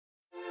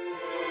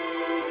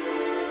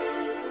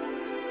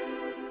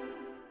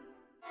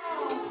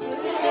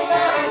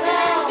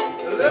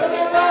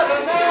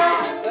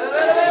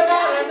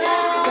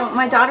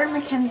My daughter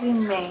Mackenzie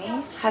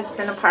May has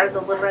been a part of the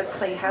Little Red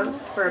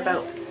Playhouse for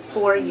about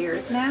 4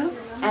 years now,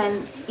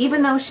 and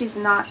even though she's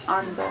not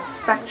on the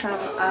spectrum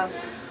of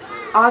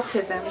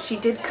autism, she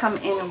did come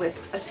in with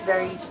a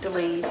very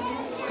delayed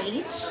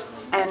speech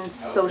and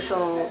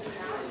social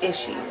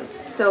issues.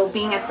 So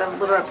being at the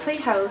Little Red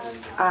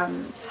Playhouse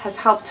has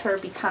helped her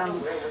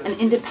become an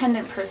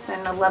independent person,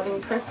 a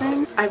loving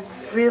person. I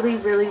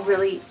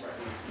really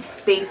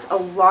base a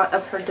lot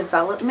of her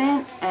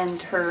development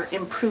and her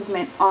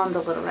improvement on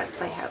the Little Red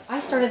Playhouse. I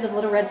started the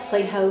Little Red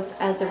Playhouse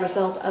as a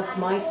result of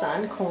my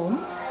son, Colm,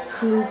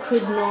 who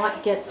could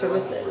not get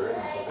services.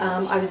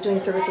 I was doing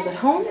services at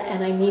home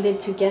and I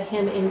needed to get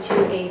him into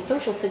a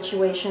social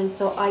situation,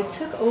 so I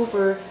took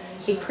over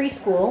a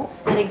preschool,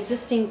 an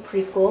existing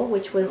preschool,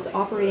 which was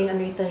operating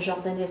underneath the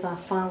Jardin des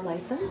Enfants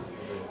license,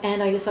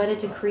 and I decided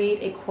to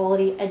create a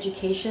quality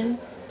education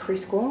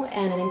preschool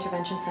and an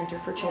intervention center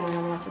for children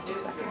on the autistic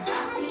spectrum.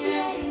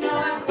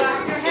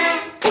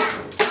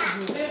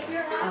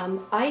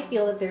 I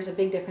feel that there's a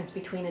big difference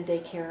between a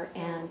daycare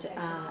and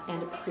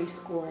a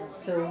preschool.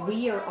 So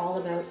we are all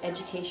about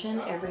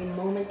education. Every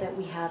moment that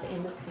we have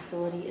in this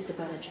facility is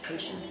about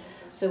education.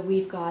 So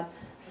we've got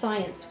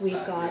science,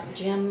 we've got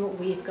gym,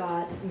 we've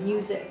got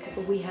music,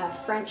 we have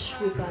French,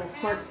 we've got a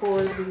smart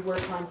board, we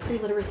work on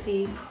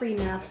pre-literacy,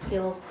 pre-math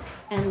skills,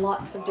 and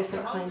lots of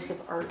different kinds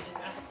of art.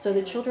 So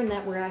the children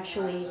that we're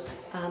actually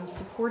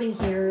supporting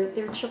here,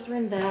 they're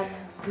children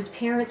whose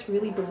parents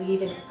really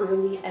believe in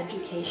early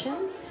education,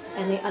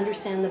 and they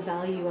understand the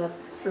value of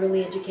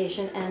early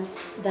education, and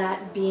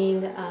that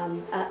being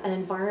an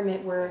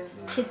environment where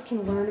kids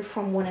can learn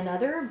from one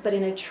another, but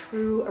in a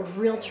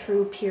real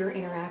true peer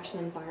interaction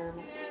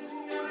environment.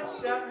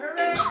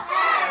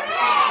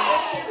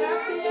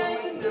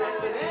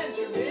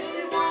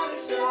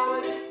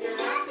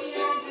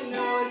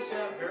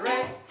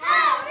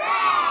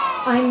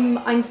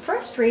 I'm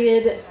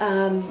frustrated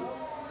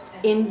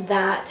in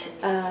that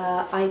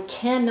I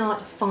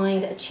cannot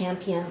find a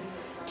champion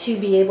to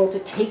be able to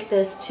take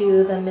this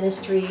to the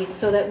ministry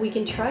so that we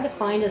can try to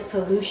find a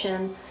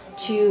solution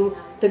to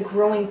the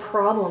growing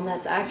problem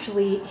that's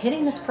actually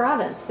hitting this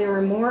province. There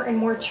are more and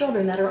more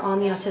children that are on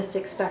the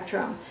autistic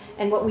spectrum,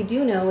 and what we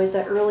do know is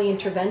that early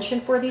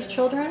intervention for these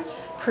children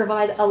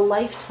provide a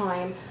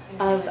lifetime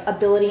of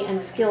ability and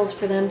skills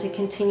for them to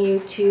continue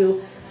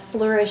to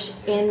flourish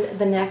in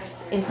the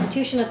next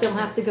institution that they'll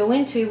have to go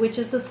into, which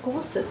is the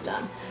school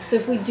system. So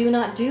if we do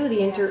not do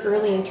the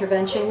early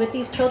intervention with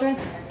these children,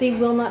 they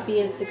will not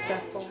be as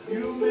successful.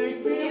 You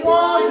make me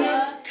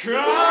wanna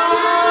cry.